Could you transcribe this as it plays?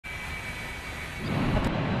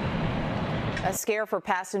A scare for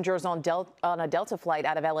passengers on a Delta flight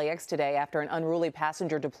out of LAX today after an unruly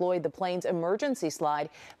passenger deployed the plane's emergency slide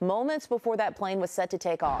moments before that plane was set to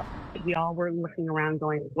take off. We all were looking around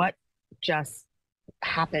going, what just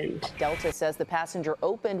happened? Delta says the passenger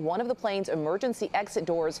opened one of the plane's emergency exit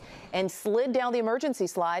doors and slid down the emergency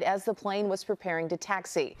slide as the plane was preparing to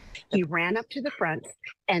taxi. He ran up to the front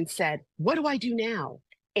and said, what do I do now?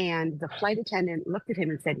 And the flight attendant looked at him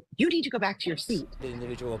and said, you need to go back to your seat. The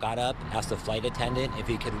individual got up, asked the flight attendant if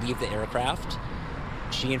he could leave the aircraft.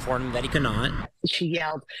 She informed him that he could not. She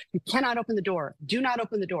yelled, you cannot open the door. Do not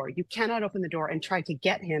open the door. You cannot open the door, and tried to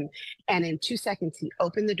get him. And in 2 seconds, he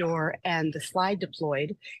opened the door and the slide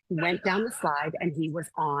deployed. He went down the slide and he was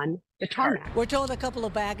on the tarmac. We're told a couple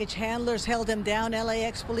of baggage handlers held him down.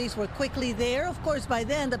 LAX police were quickly there. Of course, by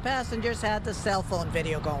then, the passengers had the cell phone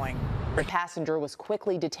video going. The passenger was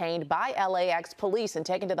quickly detained by LAX police and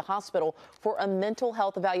taken to the hospital for a mental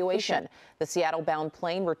health evaluation. The Seattle-bound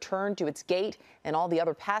plane returned to its gate, and all the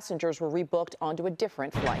other passengers were rebooked onto a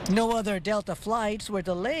different flight. No other Delta flights were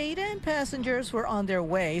delayed, and passengers were on their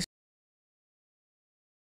way.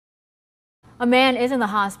 A man is in the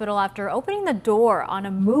hospital after opening the door on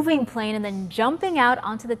a moving plane and then jumping out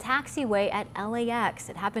onto the taxiway at LAX.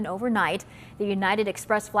 It happened overnight. The United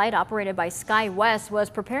Express flight operated by SkyWest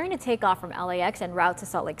was preparing to take off from LAX en route to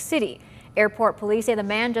Salt Lake City. Airport police say the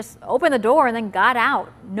man just opened the door and then got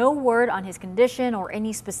out. No word on his condition or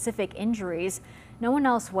any specific injuries. No one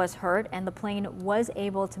else was hurt, and the plane was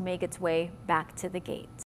able to make its way back to the gate.